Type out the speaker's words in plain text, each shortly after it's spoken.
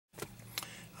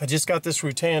I just got this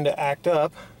Routan to act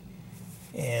up,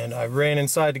 and I ran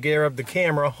inside to gear up the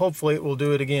camera. Hopefully it will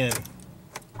do it again.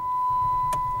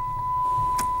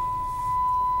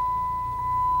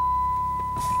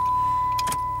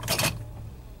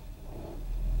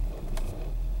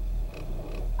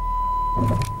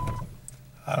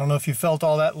 I don't know if you felt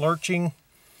all that lurching,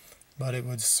 but it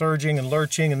was surging and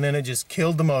lurching, and then it just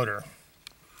killed the motor.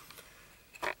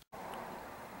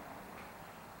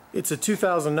 It's a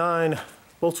 2009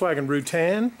 Volkswagen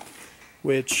Routan,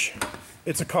 which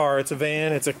it's a car, it's a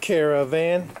van, it's a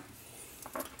caravan.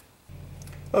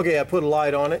 Okay, I put a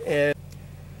light on it, and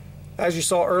as you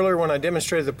saw earlier when I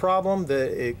demonstrated the problem,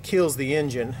 that it kills the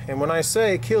engine. And when I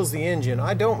say it kills the engine,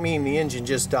 I don't mean the engine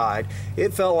just died.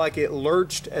 It felt like it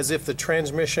lurched as if the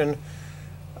transmission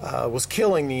was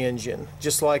killing the engine.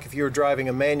 Just like if you were driving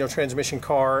a manual transmission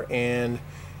car and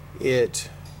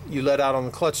you let out on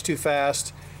the clutch too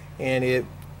fast and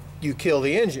you kill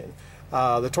the engine.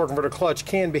 The torque converter clutch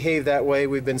can behave that way.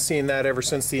 We've been seeing that ever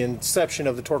since the inception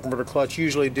of the torque converter clutch,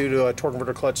 usually due to a torque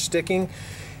converter clutch sticking.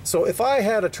 So if I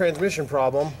had a transmission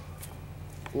problem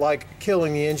like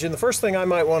killing the engine, the first thing I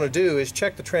might want to do is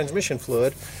check the transmission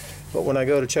fluid. But when I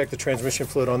go to check the transmission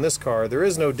fluid on this car, there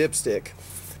is no dipstick.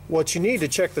 What you need to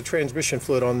check the transmission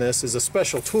fluid on this is a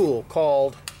special tool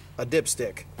called a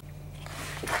dipstick.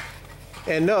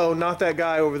 And no, not that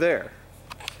guy over there.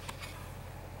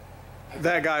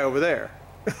 That guy over there.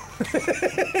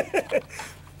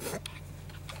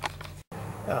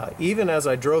 Even as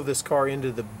I drove this car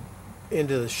into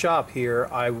the shop here,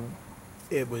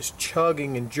 it was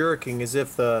chugging and jerking as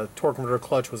if the torque converter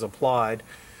clutch was applied.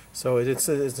 So it's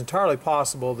entirely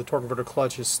possible the torque converter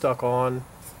clutch is stuck on.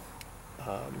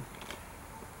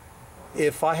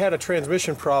 If I had a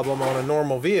transmission problem on a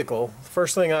normal vehicle, the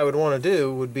first thing I would want to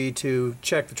do would be to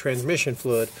check the transmission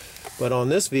fluid. But on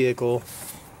this vehicle,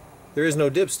 there is no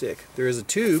dipstick. There is a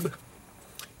tube.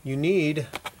 You need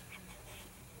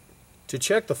to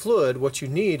check the fluid. What you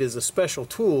need is a special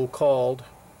tool called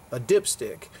a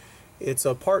dipstick. It's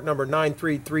a part number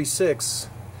 9336,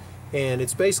 and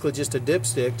it's basically just a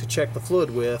dipstick to check the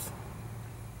fluid with.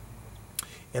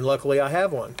 And luckily I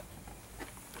have one.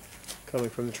 Coming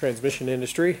from the transmission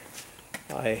industry,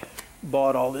 I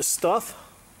bought all this stuff.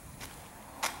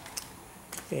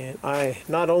 And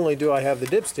not only do I have the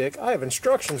dipstick, I have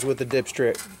instructions with the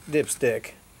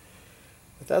dipstick.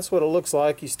 But that's what it looks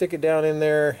like. You stick it down in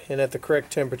there, and at the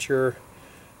correct temperature,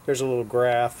 there's a little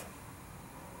graph.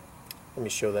 Let me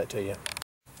show that to you.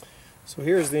 So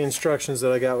here's the instructions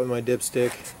that I got with my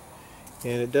dipstick,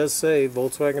 and it does say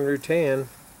Volkswagen Routan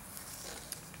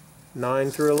 9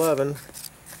 through 11.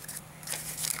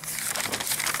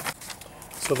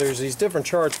 So there's these different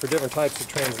charts for different types of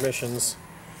transmissions.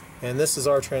 And this is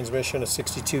our transmission, a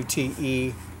 62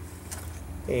 TE,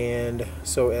 and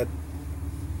so at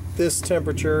this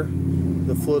temperature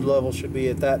the fluid level should be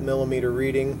at that millimeter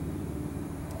reading,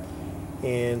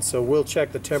 and so we'll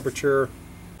check the temperature.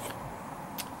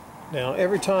 Now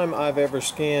every time I've ever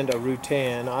scanned a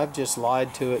Routan, I've just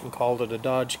lied to it and called it a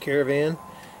Dodge Caravan,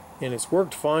 and it's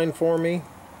worked fine for me.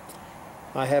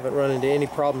 I haven't run into any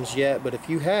problems yet, but if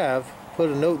you have, put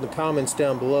a note in the comments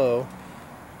down below.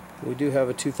 We do have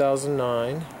a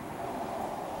 2009.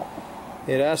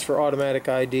 It asked for automatic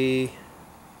ID,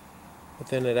 but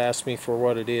then it asked me for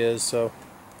what it is. So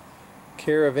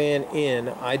Caravan in.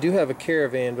 I do have a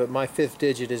Caravan, but my 5th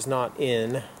digit is not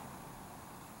in.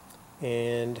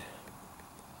 And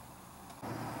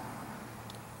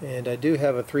I do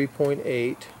have a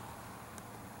 3.8.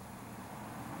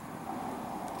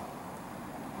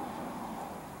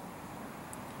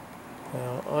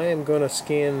 Now I am going to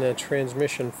scan the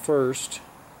transmission first.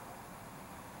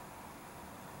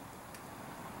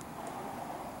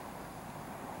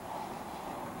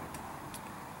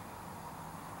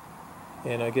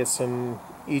 And I get some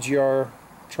EGR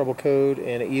trouble code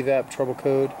and an EVAP trouble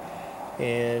code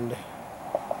and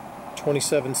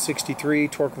 2763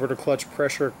 torque converter clutch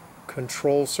pressure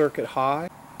control circuit high.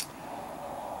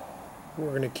 We're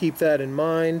going to keep that in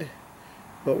mind,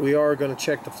 but we are going to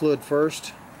check the fluid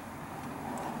first.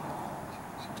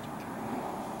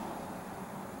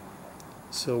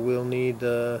 So we'll need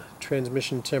the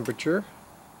transmission temperature.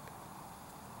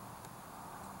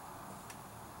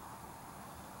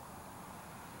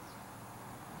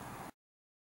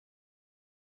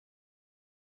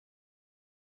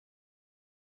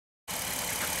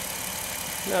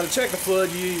 Now to check the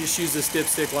fluid, you just use this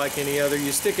dipstick like any other.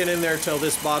 You stick it in there till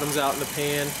this bottoms out in the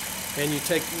pan, and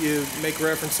you make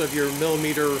reference of your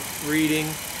millimeter reading,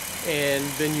 and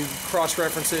then you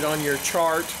cross-reference it on your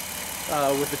chart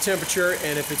with the temperature,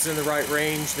 and if it's in the right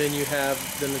range, then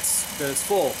it's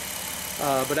full.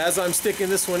 But as I'm sticking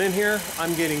this one in here,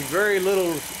 I'm getting very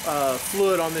little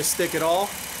fluid on this stick at all.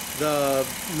 The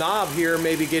knob here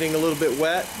may be getting a little bit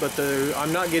wet, but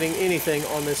I'm not getting anything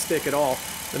on this stick at all.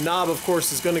 The knob, of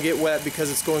course, is going to get wet because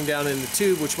it's going down in the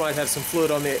tube, which might have some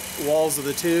fluid on the walls of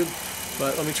the tube.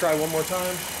 But let me try one more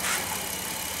time.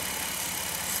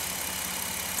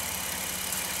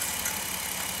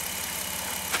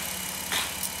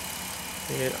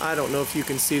 And I don't know if you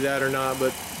can see that or not,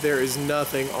 but there is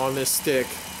nothing on this stick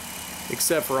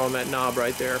except for on that knob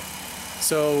right there.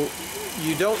 So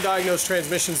you don't diagnose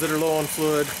transmissions that are low on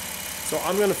fluid. So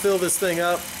I'm going to fill this thing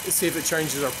up to see if it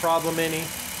changes our problem any.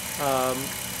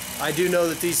 I do know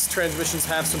that these transmissions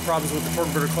have some problems with the torque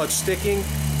converter clutch sticking,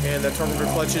 and that torque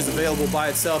converter clutch is available by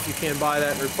itself. You can buy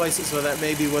that and replace it, so that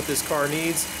may be what this car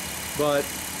needs. But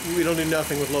we don't do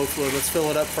nothing with low fluid. Let's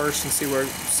fill it up first and see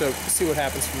what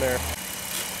happens from there.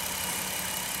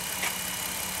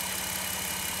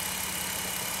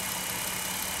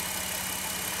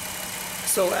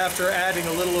 So after adding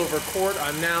a little over a quart,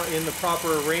 I'm now in the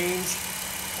proper range.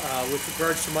 With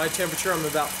regards to my temperature, I'm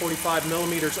about 45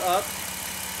 millimeters up.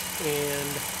 And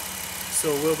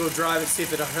so we'll go drive it, see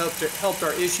if it helped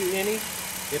our issue any.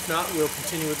 If not, we'll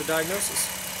continue with the diagnosis.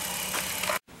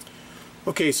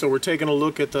 Okay, so we're taking a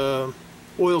look at the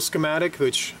oil schematic,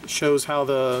 which shows how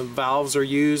the valves are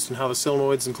used and how the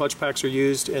solenoids and clutch packs are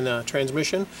used in the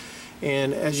transmission.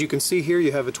 And as you can see here,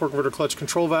 you have a torque converter clutch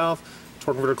control valve,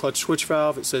 torque converter clutch switch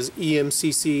valve. It says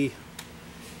EMCC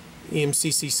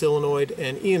solenoid,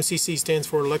 and EMCC stands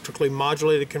for electrically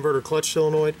modulated converter clutch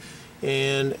solenoid.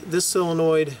 And this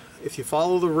solenoid, if you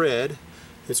follow the red,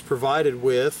 it's provided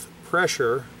with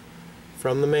pressure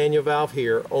from the manual valve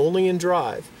here only in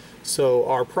drive. So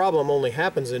our problem only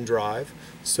happens in drive.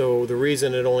 So the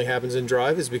reason it only happens in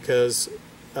drive is because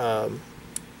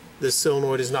this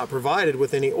solenoid is not provided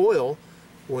with any oil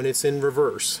when it's in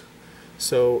reverse.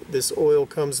 So this oil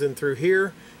comes in through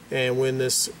here, and when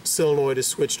this solenoid is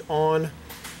switched on,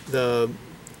 the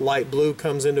light blue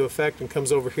comes into effect and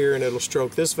comes over here, and it'll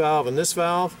stroke this valve, and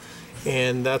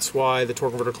that's why the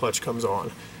torque converter clutch comes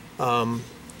on.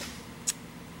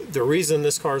 The reason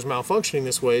this car is malfunctioning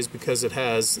this way is because it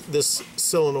has this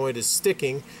solenoid is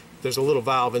sticking. There's a little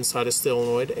valve inside a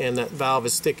solenoid, and that valve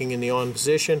is sticking in the on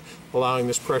position, allowing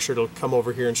this pressure to come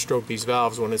over here and stroke these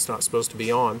valves when it's not supposed to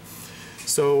be on.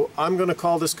 So I'm going to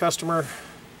call this customer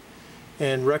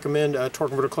and recommend a torque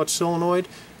converter clutch solenoid.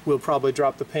 We'll probably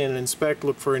drop the pan and inspect,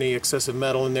 look for any excessive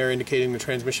metal in there indicating the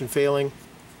transmission failing,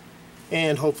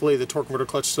 and hopefully the torque converter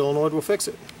clutch solenoid will fix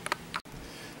it.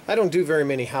 I don't do very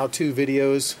many how-to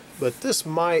videos, but this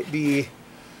might be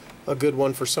a good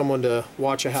one for someone to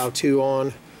watch a how-to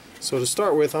on. So to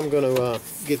start with, I'm going to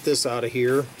get this out of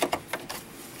here,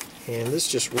 and this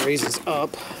just raises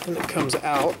up and it comes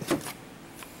out.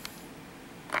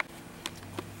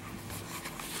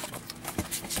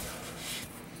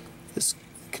 This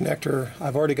connector,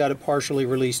 I've already got it partially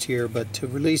released here, but to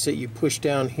release it you push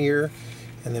down here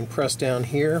and then press down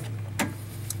here,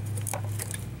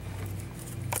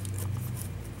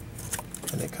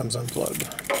 and it comes unplugged.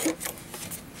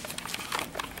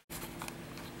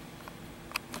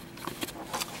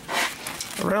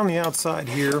 Around the outside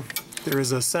here there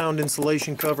is a sound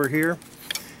insulation cover here,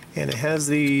 and it has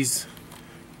these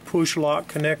push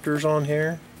lock connectors on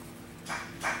here.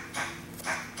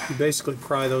 You basically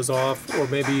pry those off, or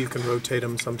maybe you can rotate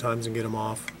them sometimes and get them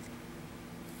off.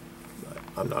 But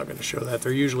I'm not going to show that.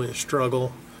 They're usually a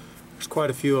struggle. There's quite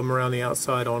a few of them around the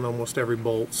outside on almost every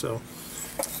bolt, so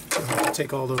I'll have to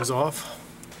take all those off.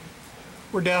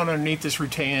 We're down underneath this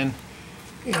Routan,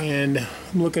 and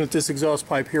I'm looking at this exhaust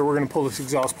pipe here. We're going to pull this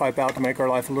exhaust pipe out to make our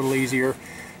life a little easier.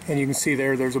 And you can see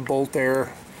there's a bolt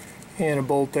there and a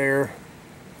bolt there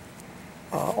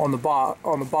on the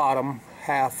bottom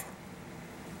half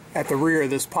at the rear of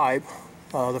this pipe.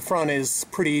 The front is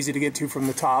pretty easy to get to from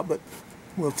the top, but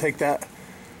we'll take that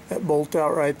bolt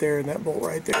out right there and that bolt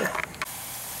right there.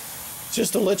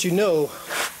 Just to let you know,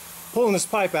 pulling this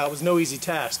pipe out was no easy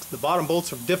task. The bottom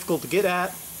bolts are difficult to get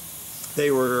at.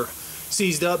 They were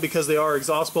seized up because they are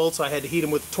exhaust bolts. I had to heat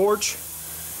them with a torch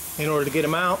in order to get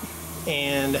them out,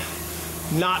 and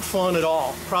not fun at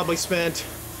all. Probably spent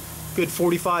a good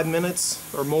 45 minutes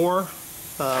or more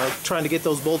trying to get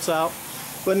those bolts out.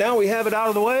 But now we have it out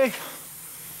of the way,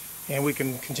 and we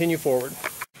can continue forward.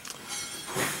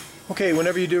 Okay,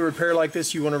 whenever you do a repair like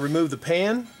this, you want to remove the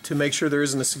pan to make sure there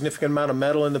isn't a significant amount of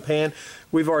metal in the pan.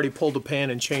 We've already pulled the pan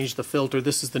and changed the filter.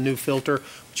 This is the new filter.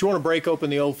 But you want to break open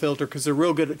the old filter because they're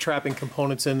real good at trapping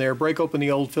components in there. Break open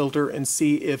the old filter and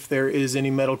see if there is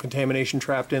any metal contamination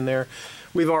trapped in there.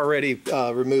 We've already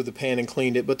removed the pan and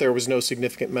cleaned it, but there was no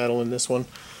significant metal in this one.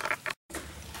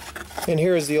 And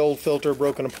here is the old filter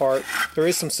broken apart. There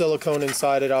is some silicone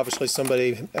inside it. Obviously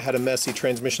somebody had a messy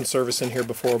transmission service in here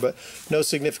before, but no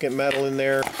significant metal in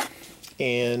there.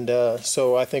 And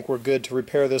so I think we're good to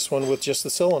repair this one with just the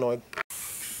solenoid.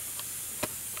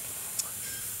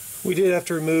 We did have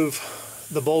to remove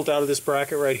the bolt out of this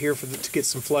bracket right here to get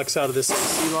some flex out of this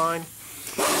AC line.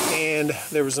 And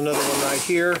there was another one right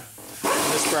here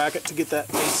in this bracket to get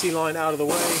that AC line out of the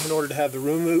way in order to have the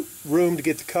room to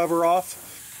get the cover off.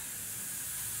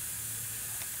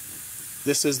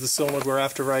 This is the solenoid we're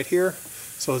after right here.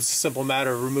 So it's a simple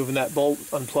matter of removing that bolt,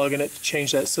 unplugging it to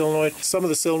change that solenoid. Some of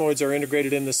the solenoids are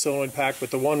integrated in the solenoid pack, but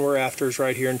the one we're after is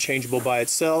right here and changeable by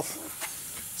itself.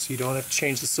 So you don't have to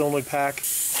change the solenoid pack.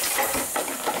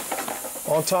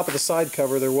 On top of the side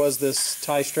cover there was this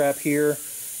tie strap here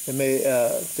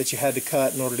that you had to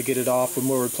cut in order to get it off, and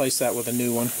we'll replace that with a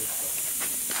new one.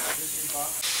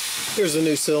 Here's the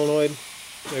new solenoid.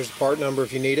 There's the part number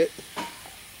if you need it.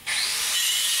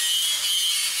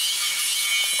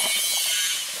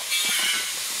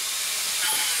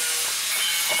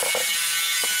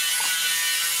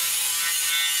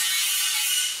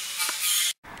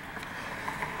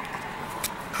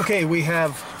 Okay, we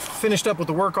have finished up with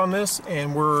the work on this,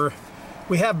 and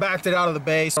we have backed it out of the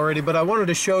base already, but I wanted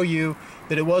to show you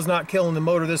that it was not killing the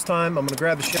motor this time. I'm going to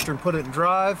grab the shifter and put it in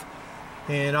drive,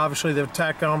 and obviously the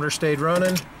tachometer stayed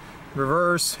running.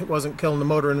 Reverse, it wasn't killing the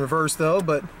motor in reverse though,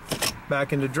 but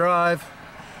back into drive,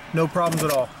 no problems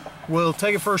at all. We'll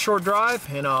take it for a short drive,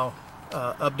 and I'll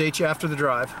update you after the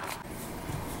drive.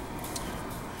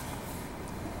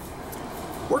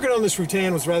 Working on this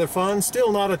Routan was rather fun.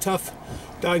 Still not a tough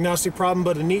diagnostic problem,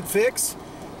 but a neat fix,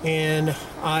 and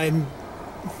I'm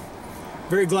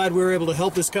very glad we were able to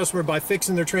help this customer by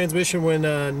fixing their transmission when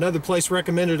another place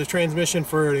recommended a transmission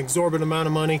for an exorbitant amount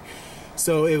of money.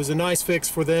 So it was a nice fix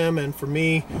for them and for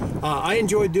me. I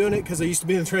enjoyed doing it because I used to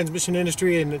be in the transmission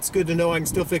industry, and it's good to know I can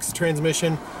still fix the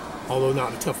transmission, although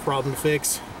not a tough problem to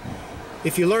fix.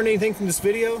 If you learned anything from this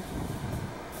video,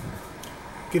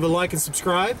 give a like and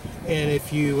subscribe, and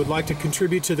if you would like to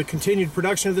contribute to the continued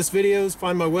production of this videos,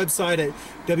 find my website at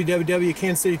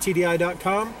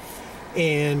www.kansascitytdi.com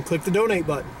and click the donate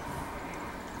button.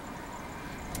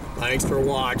 Thanks for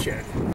watching.